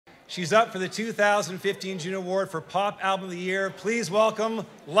She's up for the 2015 JUNO Award for Pop Album of the Year. Please welcome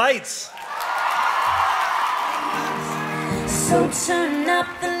Lights. So turn up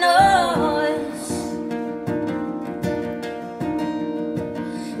the noise,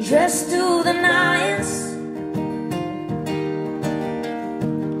 dress to the nines,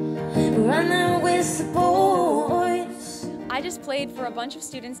 running with the boys. I just played for a bunch of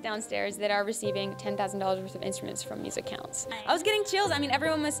students downstairs that are receiving $10,000 worth of instruments from MusiCounts. I was getting chills. I mean,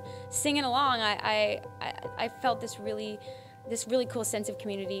 everyone was singing along. I felt this really cool sense of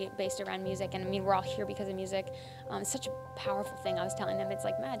community based around music, and I mean, we're all here because of music. It's such a powerful thing. I was telling them it's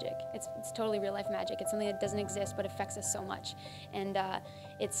like magic. It's totally real life magic. It's something that doesn't exist but affects us so much, and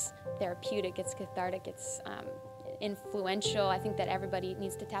it's therapeutic, it's cathartic, it's influential. I think that everybody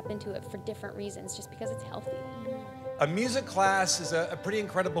needs to tap into it for different reasons, just because it's healthy. A music class is a pretty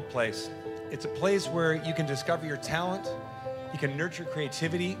incredible place. It's a place where you can discover your talent, you can nurture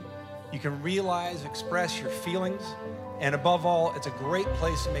creativity, you can realize, express your feelings, and above all, it's a great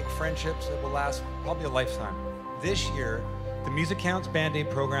place to make friendships that will last probably a lifetime. This year, the MusiCounts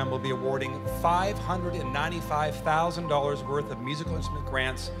Band-Aid program will be awarding $595,000 worth of musical instrument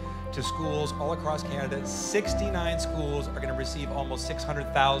grants to schools all across Canada. 69 schools are going to receive almost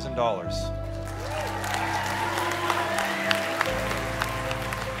 $600,000.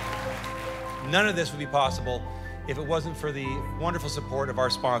 None of this would be possible if it wasn't for the wonderful support of our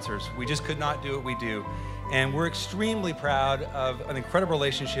sponsors. We just could not do what we do. And we're extremely proud of an incredible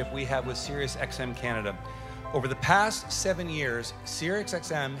relationship we have with SiriusXM Canada. Over the past 7 years,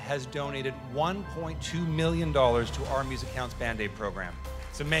 SiriusXM has donated $1.2 million to our MusiCounts Band-Aid program.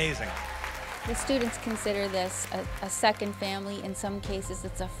 It's amazing. The students consider this a second family. In some cases,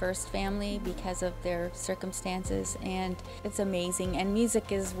 it's a first family because of their circumstances, and it's amazing. And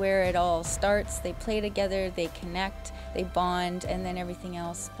music is where it all starts. They play together, they connect, they bond, and then everything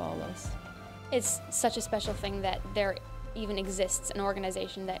else follows. It's such a special thing that there even exists an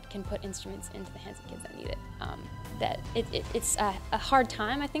organization that can put instruments into the hands of kids that need it. It's a hard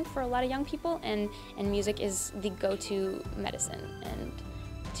time, I think, for a lot of young people, and music is the go-to medicine. And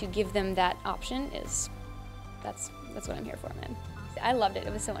to give them that option that's what I'm here for, man. I loved it.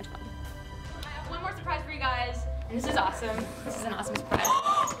 It was so much fun. I have one more surprise for you guys, and this is awesome. This is an awesome surprise.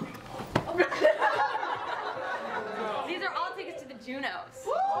 These are all tickets to the JUNOs.